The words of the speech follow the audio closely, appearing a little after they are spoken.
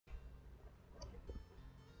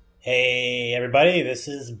Hey everybody, this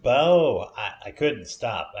is Bo. I couldn't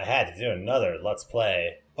stop. I had to do another Let's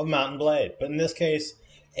Play of Mountain Blade, but in this case,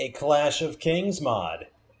 a Clash of Kings mod,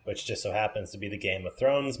 which just so happens to be the Game of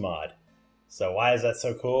Thrones mod. So why is that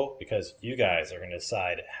so cool? Because you guys are going to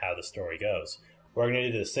decide how the story goes. We're going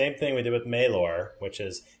to do the same thing we did with Maelor, which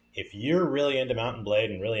is if you're really into Mountain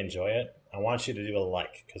Blade and really enjoy it, I want you to do a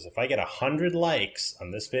like, because if I get 100 likes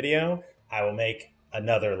on this video, I will make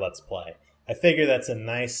another Let's Play. I figure that's a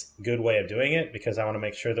nice, good way of doing it because I want to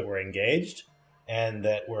make sure that we're engaged and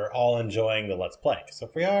that we're all enjoying the Let's Play. So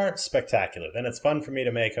if we are, spectacular. Then it's fun for me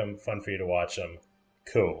to make them, fun for you to watch them.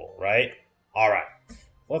 Cool, right? All right,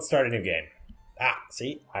 let's start a new game.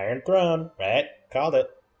 See? Iron Throne, right? Called it.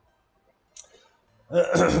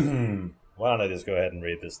 Why don't I just go ahead and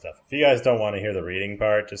read this stuff? If you guys don't want to hear the reading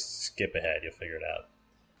part, just skip ahead. You'll figure it out.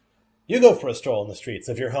 You go for a stroll in the streets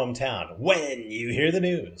of your hometown when you hear the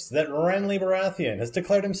news that Renly Baratheon has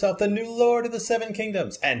declared himself the new Lord of the Seven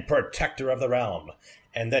Kingdoms and Protector of the Realm,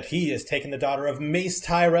 and that he has taken the daughter of Mace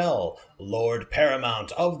Tyrell, Lord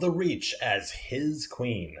Paramount of the Reach, as his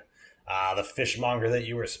queen. The fishmonger that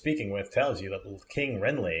you were speaking with tells you that King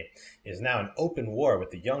Renly is now in open war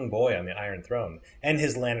with the young boy on the Iron Throne and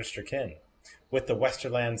his Lannister kin. With the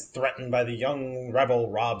Westerlands threatened by the young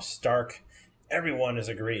rebel Robb Stark, everyone is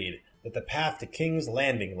agreed that the path to King's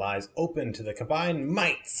Landing lies open to the combined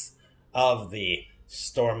mights of the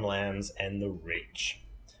Stormlands and the Reach.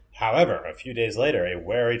 However, a few days later, a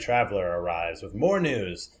wary traveler arrives with more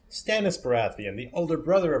news. Stannis Baratheon, the older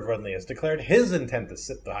brother of Renly, has declared his intent to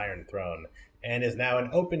sit the Iron Throne, and is now in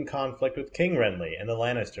open conflict with King Renly and the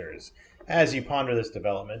Lannisters. As you ponder this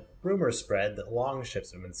development, rumors spread that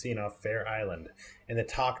longships have been seen off Fair Island, and the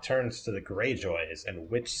talk turns to the Greyjoys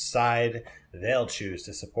and which side they'll choose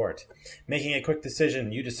to support. Making a quick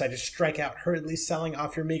decision, you decide to strike out, hurriedly selling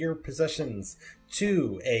off your meager possessions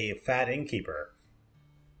to a fat innkeeper,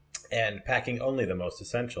 and packing only the most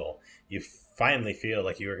essential. You finally feel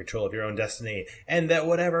like you are in control of your own destiny, and that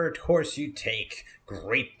whatever course you take,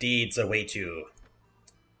 great deeds await you.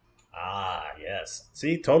 Ah, yes.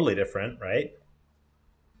 See, totally different, right?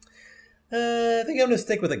 I think I'm going to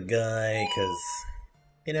stick with a guy, because,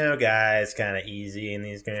 you know, guy's kind of easy in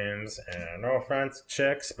these games. No offense,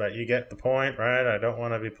 chicks, but you get the point, right? I don't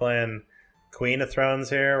want to be playing Queen of Thrones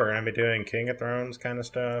here. We're going to be doing King of Thrones kind of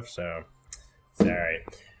stuff, so it's alright.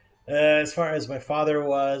 As far as my father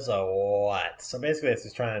was, what? So basically, it's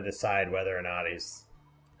just trying to decide whether or not he's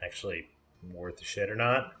actually worth the shit or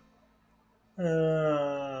not.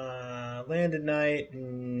 Landed Knight?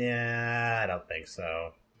 Nah, I don't think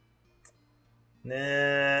so. Nah,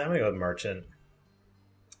 I'm gonna go with Merchant.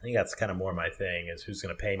 I think that's kind of more my thing, is who's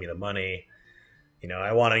gonna pay me the money. You know,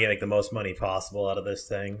 I want to make the most money possible out of this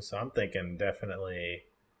thing, so I'm thinking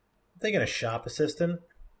a shop assistant.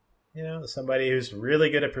 You know, somebody who's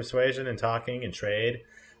really good at persuasion and talking and trade.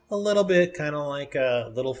 A little bit kind of like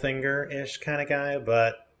a Littlefinger-ish kind of guy,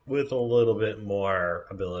 but with a little bit more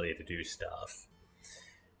ability to do stuff.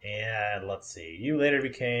 And let's see. You later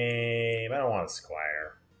became... I don't want a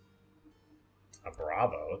squire. A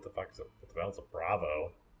bravo? What the hell's a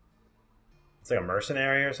bravo? It's like a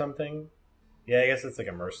mercenary or something? Yeah, I guess it's like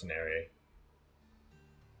a mercenary.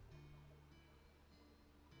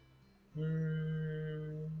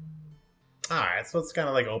 Alright, so it's kind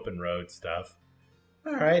of like open road stuff.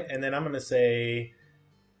 Alright, and then I'm going to say...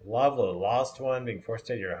 Love the lost one, being forced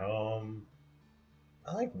to your home.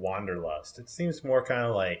 I like Wanderlust. It seems more kind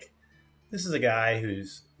of like this is a guy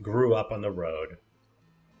who's grew up on the road.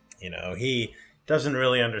 You know, he doesn't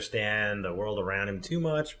really understand the world around him too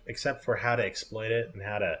much, except for how to exploit it and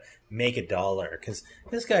how to make a dollar. Because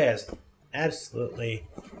this guy has absolutely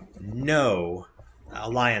no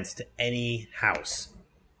alliance to any house.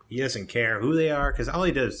 He doesn't care who they are, because all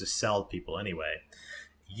he does is just sell people anyway.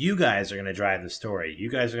 You guys are going to drive the story. You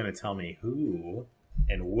guys are going to tell me who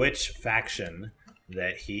and which faction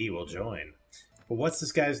that he will join. But what's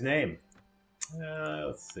this guy's name?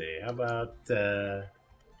 Let's see. How about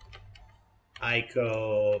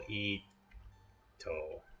Aiko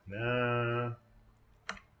Ito? Nah.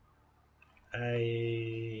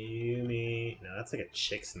 Ayumi. No, that's like a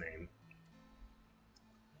chick's name.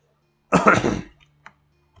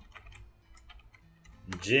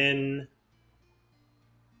 Jin.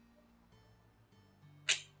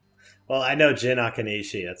 Well, I know Jin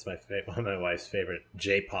Akanishi. That's one of my wife's favorite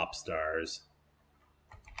J-pop stars.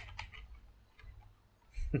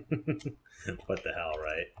 What the hell,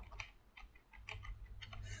 right?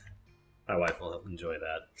 My wife will enjoy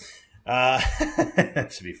that.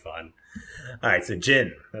 That should be fun. All right, so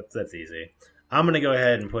Jin. That's easy. I'm gonna go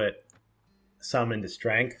ahead and put some into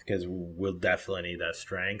strength, because we'll definitely need that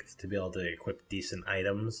strength to be able to equip decent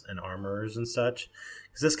items and armors and such.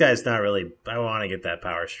 Because this guy's not really... I want to get that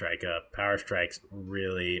power strike up. Power strike's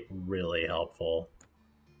really, really helpful.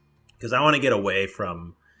 Because I want to get away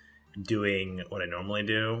from doing what I normally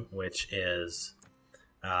do, which is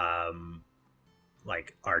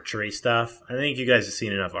like archery stuff. I think you guys have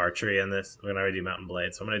seen enough archery in this. We're gonna do Mountain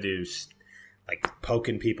Blade, so I'm gonna do like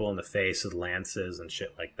poking people in the face with lances and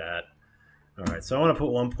shit like that. All right, so I want to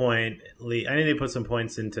put 1 point. I need to put some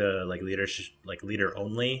points into like leader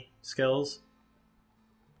only skills.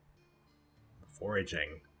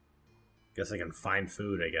 Foraging. Guess I can find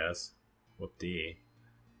food. I guess. Whoop-dee.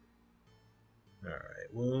 All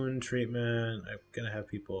right, wound treatment. I'm gonna have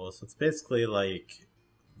people. So it's basically like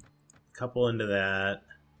a couple into that.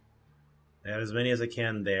 I have as many as I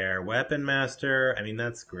can there. Weapon master. I mean,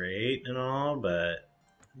 that's great and all, but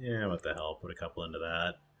yeah, what the hell? Put a couple into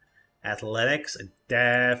that. Athletics. I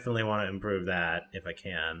definitely want to improve that if I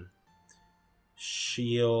can.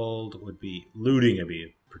 Shield would be... Looting would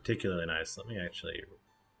be particularly nice. Let me actually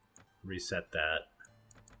reset that.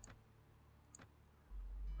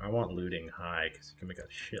 I want looting high because you can make a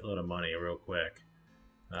shitload of money real quick.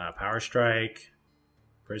 Power strike.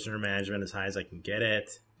 Prisoner management as high as I can get it.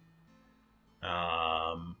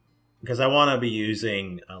 Because I want to be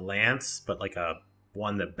using a lance, but like a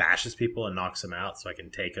one that bashes people and knocks them out so I can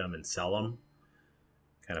take them and sell them.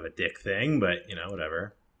 Kind of a dick thing, but, you know,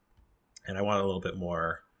 whatever. And I want a little bit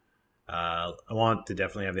more... I want to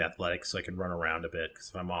definitely have the athletics so I can run around a bit.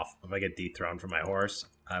 Because if I get dethroned from my horse,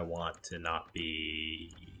 I want to not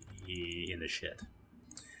be in the shit.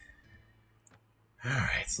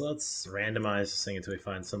 Alright, so let's randomize this thing until we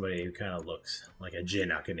find somebody who kind of looks like a Jin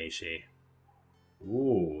Akanishi.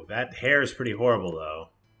 Ooh, that hair is pretty horrible, though.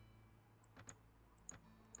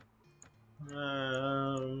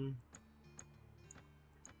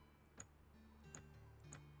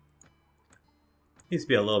 Needs to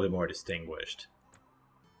be a little bit more distinguished.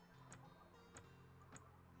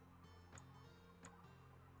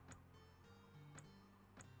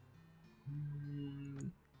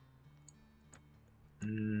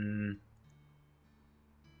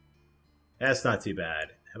 That's not too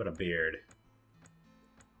bad. How about a beard?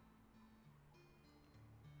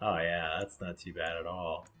 Oh yeah, that's not too bad at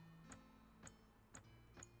all.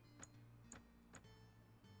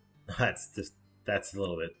 That's a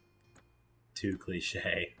little bit too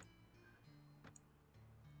cliche.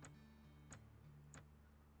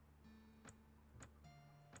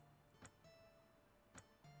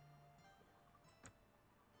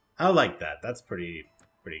 I like that. That's pretty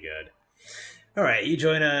good. All right, you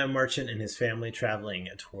join a merchant and his family traveling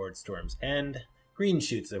towards Storm's End. Green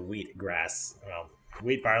shoots of wheat, grass, well,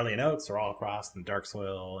 wheat, barley, and oats are all across the dark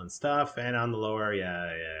soil and stuff. And on the lower,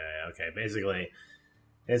 okay, basically,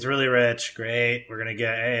 it's really rich. Great. We're gonna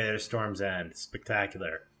get. Hey, there's Storm's End.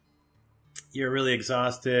 Spectacular. You're really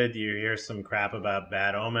exhausted. You hear some crap about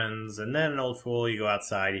bad omens, and then an old fool. You go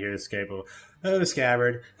outside. You hear the escape of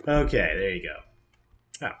scabbard. Okay, there you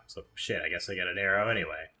go. Oh, so shit. I guess I get an arrow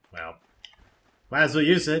anyway. Well, might as well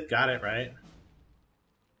use it. Got it right.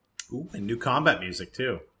 Ooh, and new combat music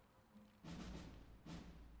too.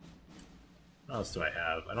 What else do I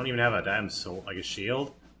have? I don't even have a damn sword, like a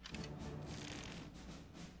shield.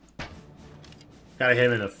 Gotta hit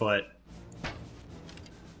him in the foot.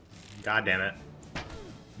 God damn it.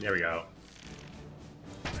 There we go.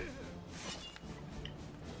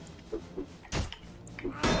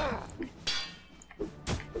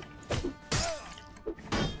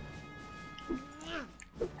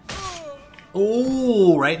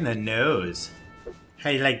 Ooh, right in the nose. How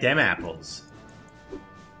you like them apples?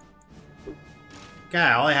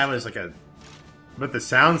 God, all I have is like a... But the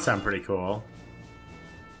sounds sound pretty cool.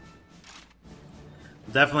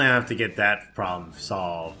 Definitely have to get that problem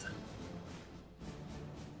solved.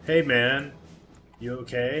 Hey man, you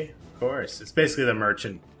okay? Of course. It's basically the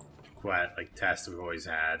merchant like test we've always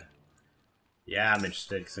had. Yeah, I'm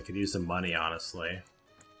interested because I could use some money, honestly.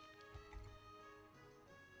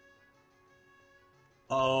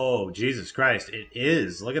 Oh, Jesus Christ. It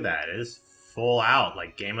is. Look at that. It is full out.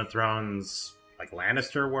 Like Game of Thrones, like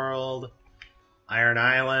Lannister world, Iron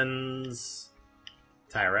Islands,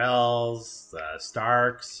 Tyrells,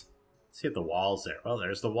 Starks. Let's see if the wall's there. Oh,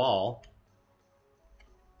 there's the wall.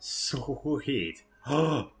 Sweet.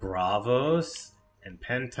 Oh, Bravos and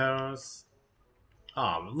Pentos.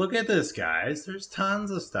 Oh, look at this, guys. There's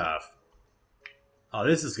tons of stuff. Oh,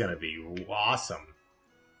 this is going to be awesome.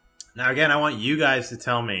 Now, again, I want you guys to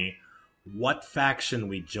tell me what faction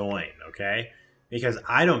we join, okay? Because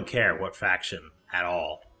I don't care what faction at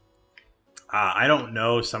all. I don't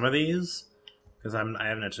know some of these. because I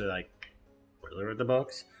haven't actually like really read the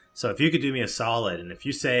books. So if you could do me a solid, and if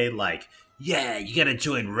you say like, yeah, you gotta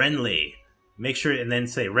join Renly, make sure, and then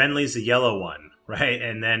say Renly's the yellow one, right?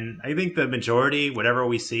 And then I think the majority, whatever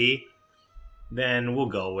we see, then we'll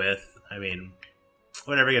go with. I mean,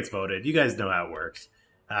 whatever gets voted. You guys know how it works.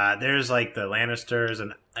 There's like the Lannisters,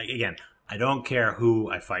 and again, I don't care who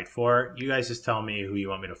I fight for. You guys just tell me who you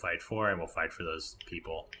want me to fight for, and we'll fight for those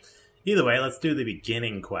people. Either way, let's do the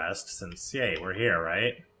beginning quest, since, yay, we're here,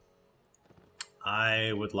 right?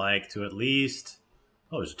 I would like to at least...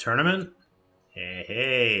 Oh, there's a tournament? Hey,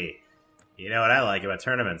 hey. You know what I like about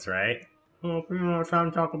tournaments, right? Oh, you know what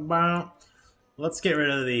I'm talking about? Let's get rid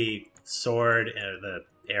of the sword and the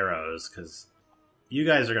arrows, because you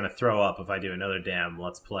guys are going to throw up if I do another damn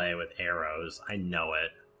Let's Play with arrows. I know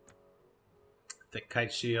it. Thick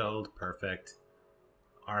kite shield, perfect.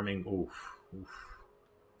 Arming, oof, oof.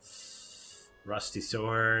 Rusty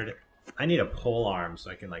sword. I need a pole arm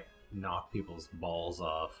so I can, like, knock people's balls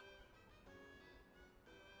off.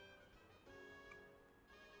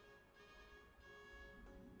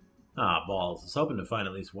 Ah, balls. I was hoping to find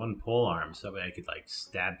at least one pole arm so that way I could, like,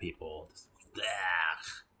 stab people. Just,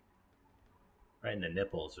 right in the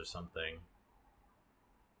nipples or something.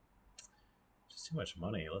 Too much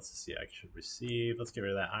money. Let's see. I should receive. Let's get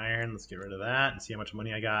rid of that iron. Let's get rid of that and see how much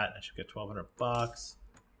money I got. I should get 1,200 bucks.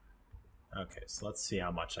 Okay, so let's see how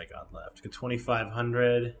much I got left. Get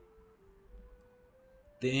 2,500.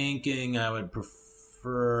 Thinking I would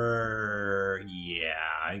prefer. Yeah,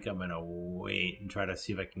 I think I'm gonna wait and try to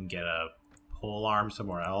see if I can get a pole arm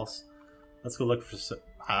somewhere else. Let's go look for.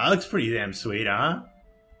 That looks pretty damn sweet, huh?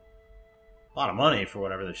 A lot of money for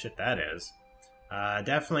whatever the shit that is.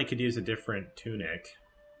 Definitely could use a different tunic.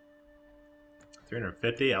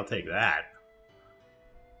 350, I'll take that.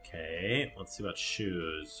 Okay, let's see about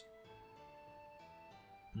shoes.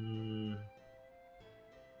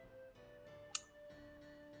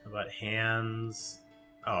 How about hands?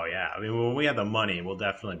 Oh yeah, I mean, when we have the money, we'll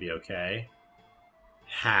definitely be okay.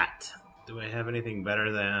 Hat. Do I have anything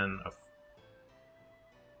better than a...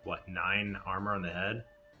 What, 9 armor on the head?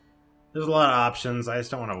 There's a lot of options. I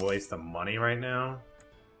just don't want to waste the money right now.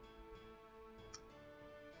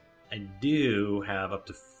 I do have up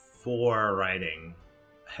to 4 riding.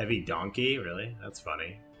 Heavy donkey? Really? That's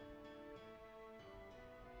funny.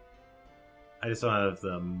 I just don't have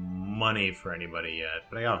the money for anybody yet.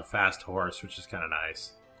 But I got a fast horse, which is kind of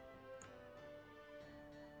nice.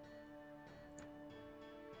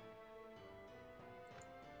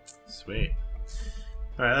 Sweet.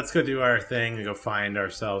 Alright, let's go do our thing and go find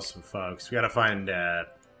ourselves some folks. We gotta find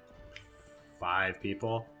 5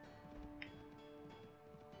 people.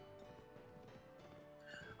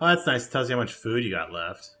 Oh, that's nice. It tells you how much food you got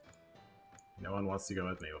left. No one wants to go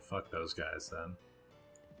with me. Well, fuck those guys then.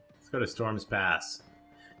 Let's go to Storm's Pass.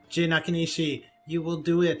 Jin Akanishi, you will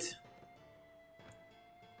do it!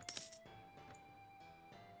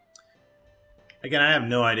 Again, I have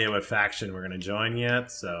no idea what faction we're gonna join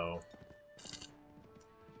yet, so...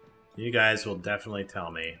 You guys will definitely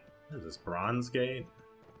tell me. What is this, Bronze Gate?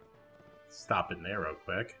 Stop in there real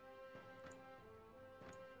quick.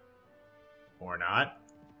 Or not.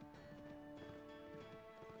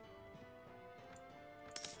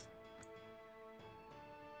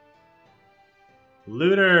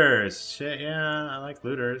 Looters! Shit, yeah, I like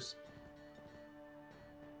looters.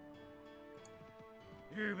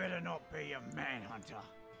 You better not be a manhunter.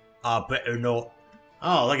 I better not.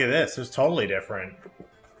 Oh, look at this. It's totally different.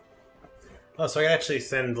 Oh, so I can actually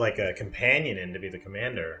send, like, a companion in to be the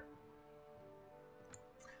commander.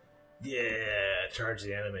 Yeah, charge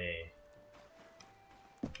the enemy.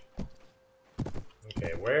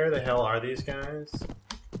 Okay, where the hell are these guys?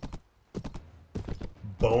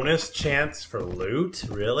 Bonus chance for loot?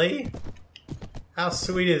 Really? How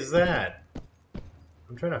sweet is that?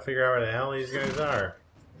 I'm trying to figure out where the hell these guys are.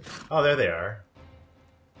 Oh, there they are.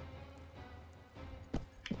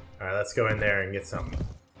 Alright, let's go in there and get some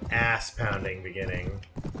ass-pounding beginning.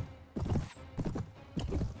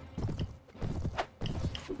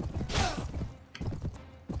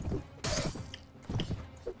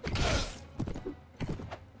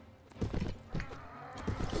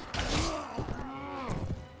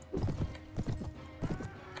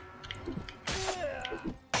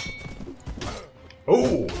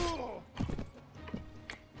 Ooh!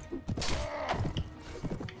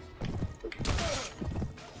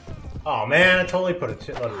 Oh man, I totally put a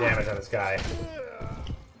shitload of damage on this guy.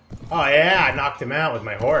 Oh yeah, I knocked him out with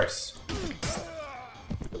my horse.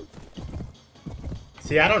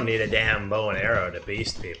 See, I don't need a damn bow and arrow to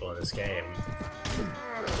beast people in this game.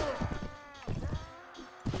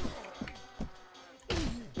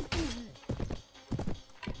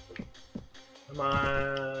 Come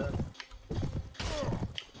on.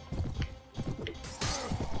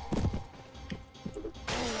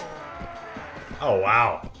 Oh,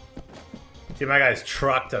 wow. Dude, my guy's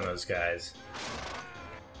trucked on those guys.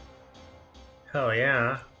 Hell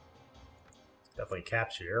yeah. Definitely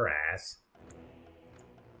capture your ass.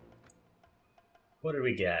 What did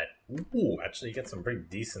we get? Ooh, actually get some pretty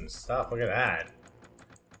decent stuff. Look at that.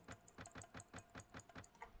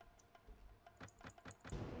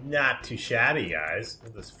 Not too shabby, guys.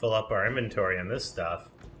 We'll just fill up our inventory on this stuff.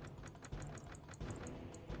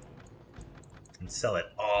 And sell it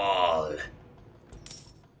all.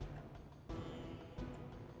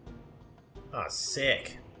 Oh,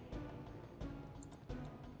 sick.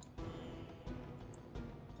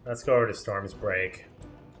 Let's go over to Storm's Break.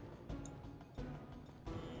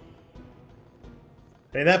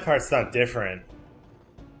 I mean, that part's not different.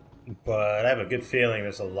 But I have a good feeling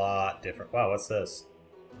there's a lot different. Wow, what's this?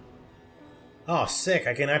 Oh, sick.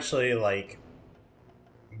 I can actually, like,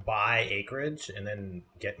 buy acreage and then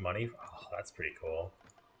get money. Oh, that's pretty cool.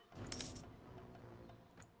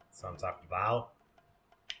 That's what I'm talking about.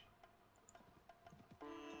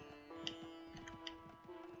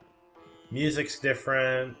 Music's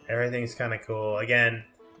different. Everything's kind of cool. Again,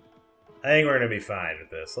 I think we're going to be fine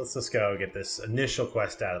with this. Let's just go get this initial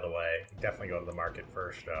quest out of the way. Definitely go to the market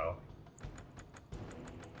first, though.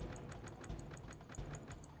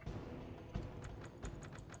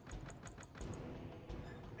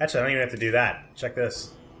 Actually, I don't even have to do that. Check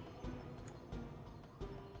this.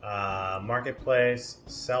 Marketplace,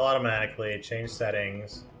 sell automatically, change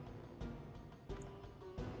settings.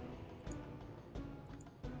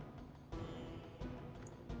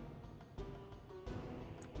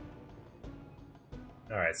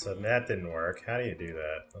 Alright, so that didn't work. How do you do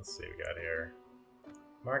that? Let's see what we got here.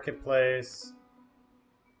 Marketplace.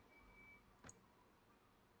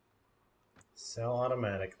 Sell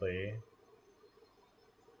automatically.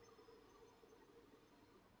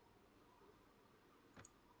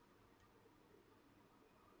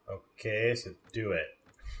 Okay, so do it.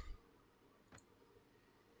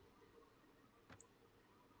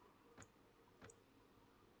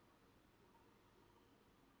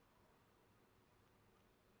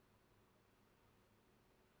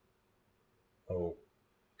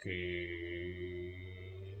 Okay.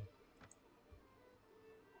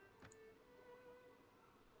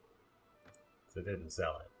 So it didn't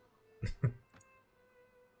sell it.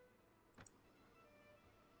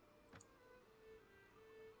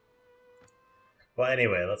 Well,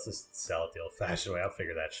 anyway, let's just sell it the old-fashioned way. I'll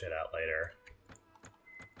figure that shit out later.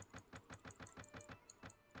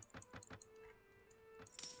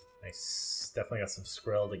 Nice. Definitely got some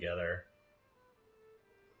skrill together.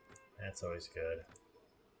 That's always good.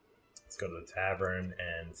 Let's go to the tavern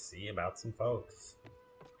and see about some folks.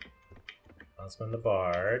 Husband the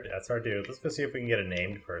Bard. That's our dude. Let's go see if we can get a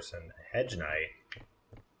named person. Hedge Knight.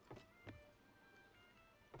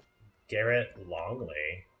 Garrett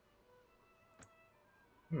Longley.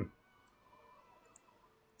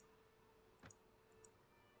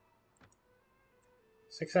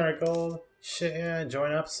 600 gold. Shit, yeah,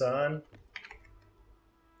 join up, son.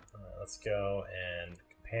 Let's go and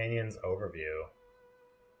companions overview.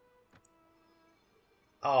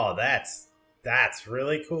 Oh, that's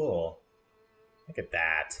really cool. Look at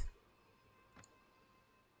that.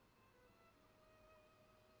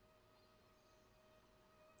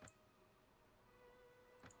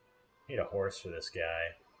 Need a horse for this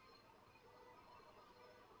guy.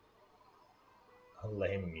 A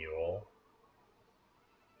lame mule.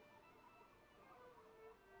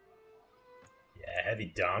 Yeah,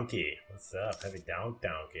 heavy donkey. What's up? Heavy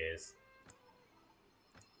donkeys.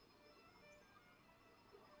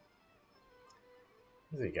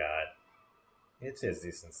 What's he got? It's his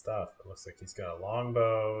decent stuff. It looks like he's got a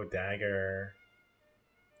longbow, dagger,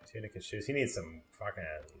 tunic and shoes. He needs some fucking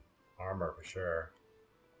armor for sure.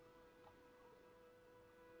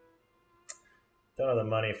 Don't have the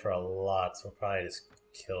money for a lot, so we'll probably just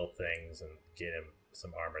kill things and get him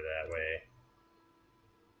some armor that way.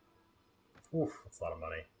 Oof, that's a lot of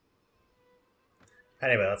money.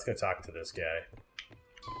 Anyway, let's go talk to this guy.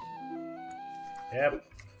 Yep,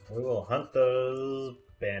 we will hunt those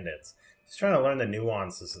bandits. Just trying to learn the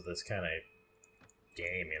nuances of this kind of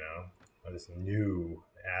game, you know? Or this new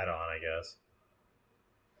add-on, I guess.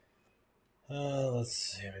 Let's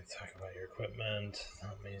see, let me talk about your equipment.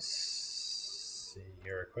 Let me see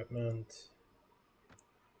your equipment.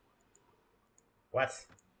 What?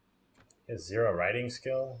 He has 0 writing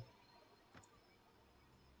skill?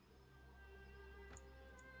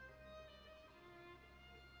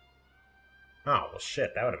 Oh, well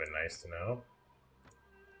shit, that would have been nice to know.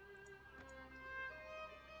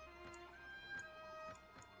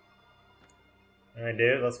 Alright,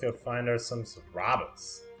 dude, let's go find us some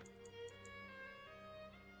robbers.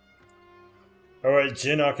 Alright,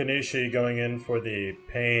 Jin Akanishi going in for the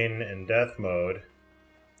pain and death mode.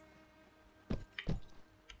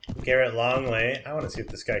 Garrett Longley. I want to see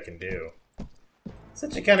what this guy can do. It's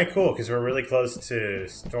actually kind of cool because we're really close to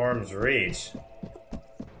Storm's Reach.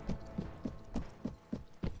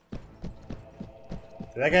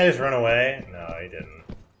 Did that guy just run away? No, he didn't.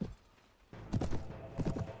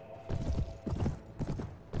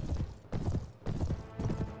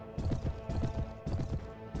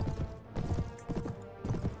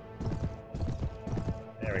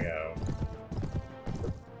 There we go.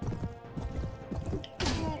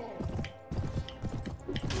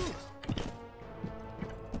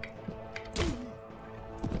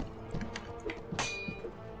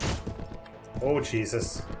 Oh,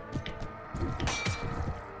 Jesus.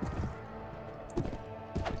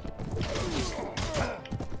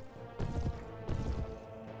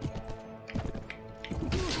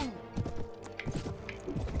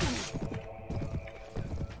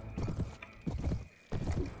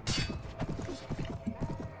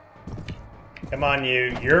 Come on,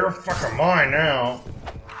 you. You're fucking mine now.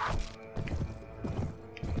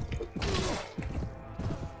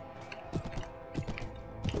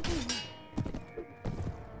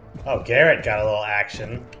 Oh, Garrett got a little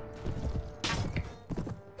action.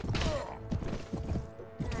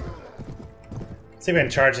 Let's see if we can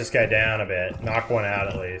charge this guy down a bit. Knock one out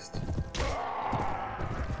at least.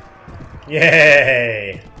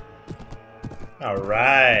 Yay!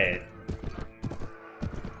 Alright.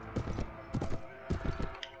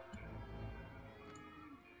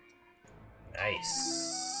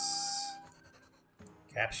 Nice.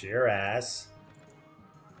 Capture your ass.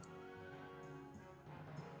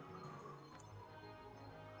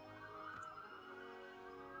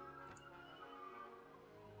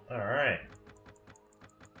 Alright.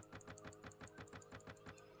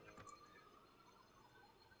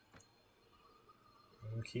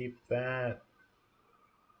 Keep that.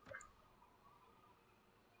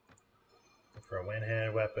 Look for a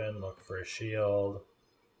one-handed weapon, look for a shield.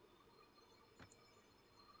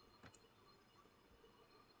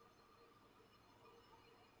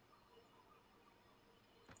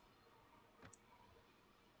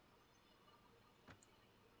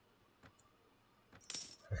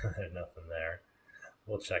 Nothing there.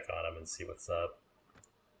 We'll check on him and see what's up.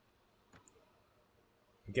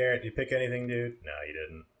 Garrett, did you pick anything, dude? No, you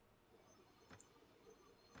didn't.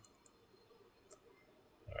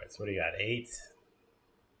 Alright, so what do you got? 8?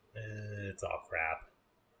 It's all crap.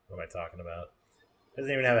 What am I talking about?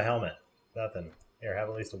 Doesn't even have a helmet. Nothing. Here, have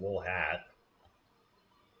at least a wool hat.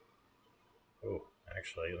 Oh,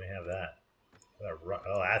 actually, let me have that.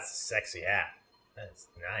 Oh, that's a sexy hat. That's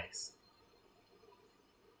nice.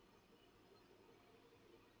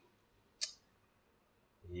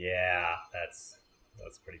 Yeah, that's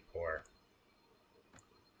pretty poor.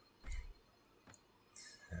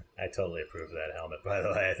 I totally approve of that helmet, by the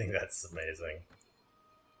way. I think that's amazing.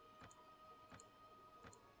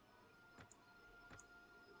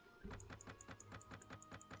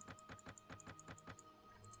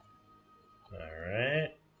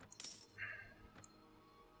 Alright.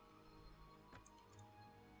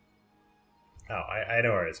 Oh, I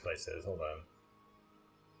know where this place is. Hold on.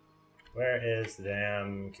 Where is the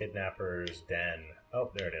damn kidnapper's den?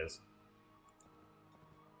 Oh, there it is.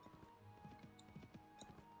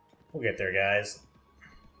 We'll get there, guys.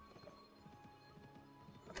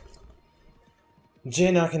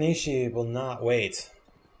 Jin Akanishi will not wait.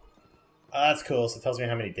 Oh, that's cool. So it tells me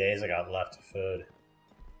how many days I got left of food.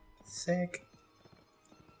 Sick.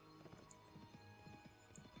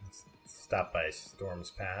 Let's stop by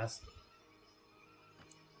Storm's Pass.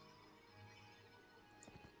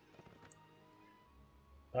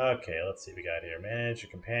 Okay, let's see what we got here. Manage your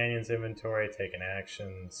companion's inventory, take an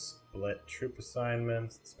action, split troop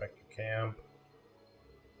assignments, inspect your camp,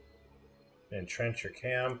 entrench your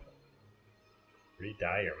camp,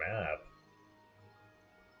 re-dye your map.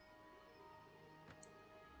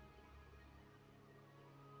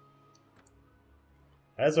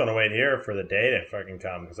 I just want to wait here for the day to fucking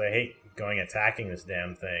come, because I hate going attacking this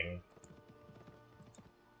damn thing.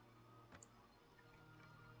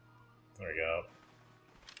 There we go.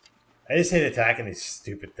 I just hate attacking these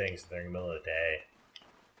stupid things during the middle of the day.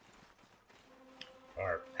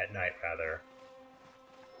 Or at night, rather.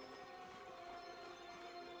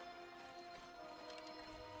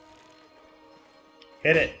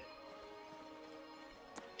 Hit it!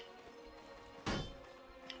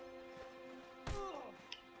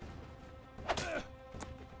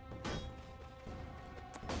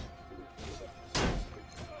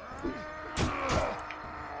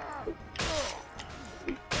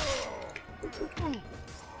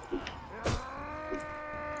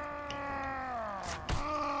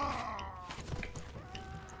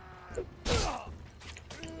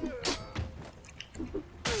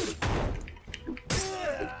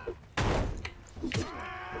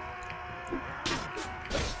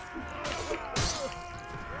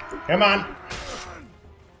 Come on!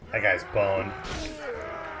 That guy's boned.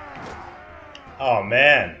 Oh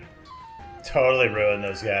man. Totally ruined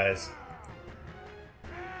those guys.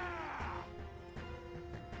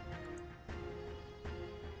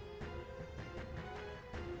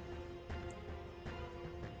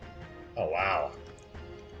 Oh wow.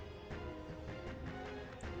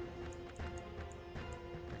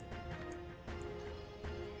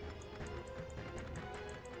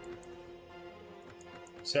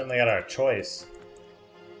 Certainly got our choice.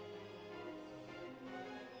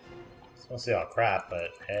 It's mostly all crap,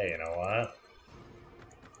 but hey, you know what?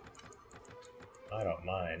 I don't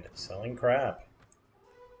mind selling crap.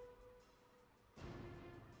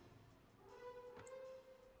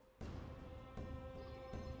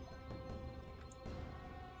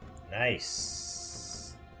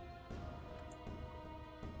 Nice.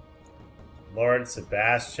 Lord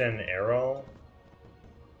Sebastian Arrow.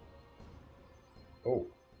 Oh.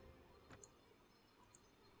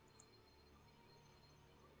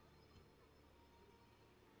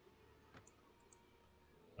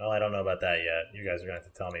 Well, I don't know about that yet. You guys are going to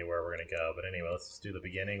have to tell me where we're going to go. But anyway, let's just do the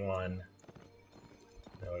beginning one.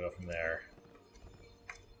 Then we'll go from there.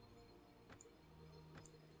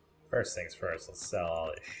 First things first, let's sell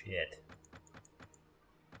all this shit.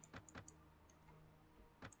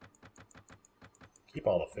 Keep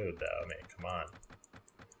all the food, though. I mean, come on.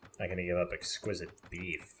 Not going to give up exquisite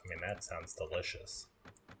beef. I mean, that sounds delicious.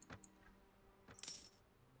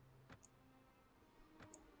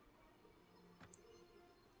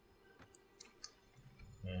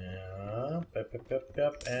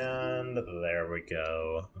 And there we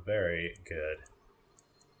go. Very good.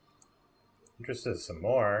 Interested in some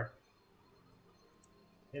more.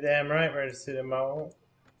 You damn right, we're interested in more.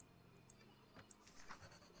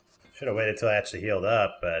 Should have waited till I actually healed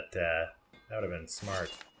up, but that would have been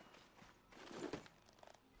smart.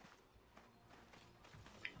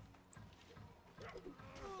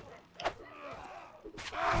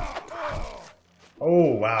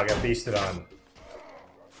 Oh wow, got beasted on.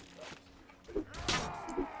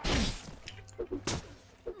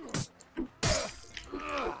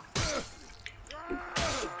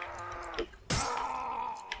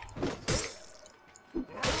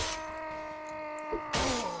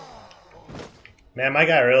 Man, my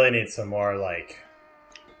guy really needs some more, like,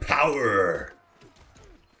 power.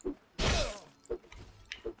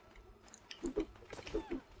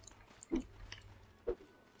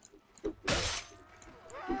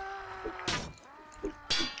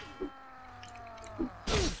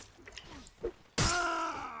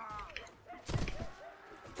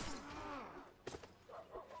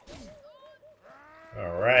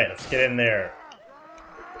 All right, let's get in there.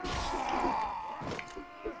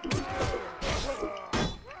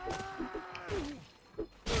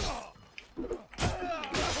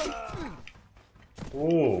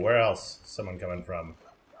 Ooh, where else? Someone coming from?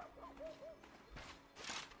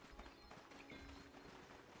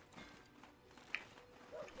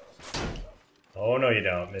 Oh, no you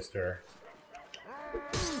don't, mister.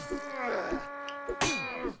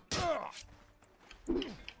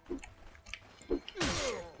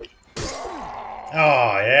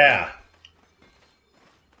 Oh, yeah.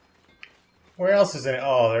 Where else is it?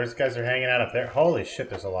 Oh, there's guys are hanging out up there. Holy shit,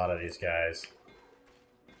 there's a lot of these guys.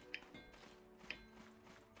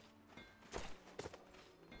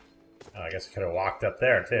 Oh, I guess I could have walked up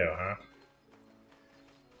there too, huh?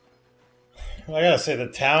 Well, I gotta say, the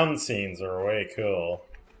town scenes are way cool.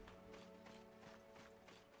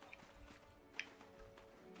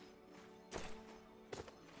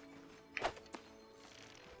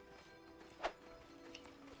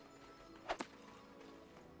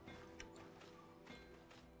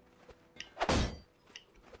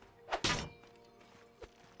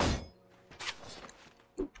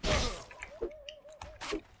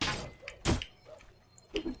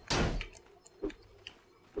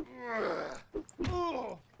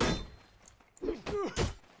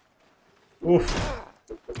 Oof.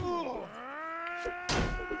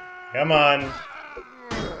 Come on.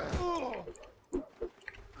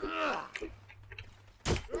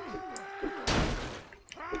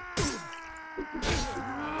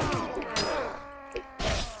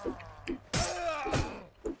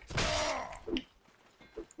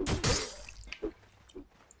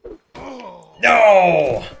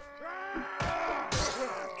 No!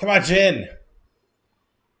 Come on, Jin.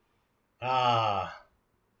 Ah.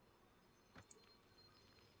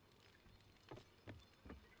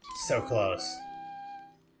 So close.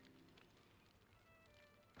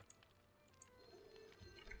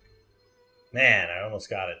 Man, I almost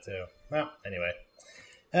got it too. Well, anyway.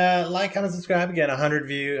 Like, comment, subscribe. Again,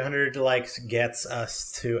 100 likes gets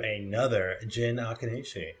us to another Jin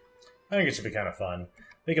Akanishi. I think it should be kind of fun.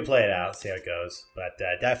 We can play it out, see how it goes. But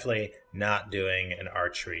definitely not doing an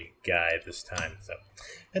archery guide this time. So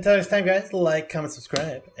until next time, guys, like, comment,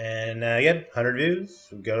 subscribe. And again, 100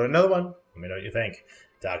 views. Go to another one. Let me know what you think.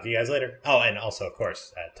 Talk to you guys later. Oh, and also, of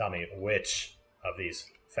course, tell me which of these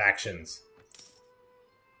factions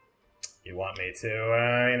you want me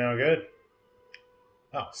to, good.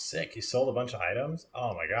 Oh, sick. You sold a bunch of items?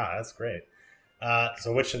 Oh my god, that's great.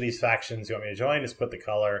 So which of these factions you want me to join? Just put the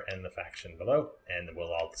color and the faction below, and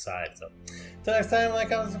we'll all decide. So, until next time, like,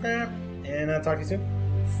 comment, subscribe, and I'll talk to you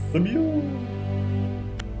soon. Love you.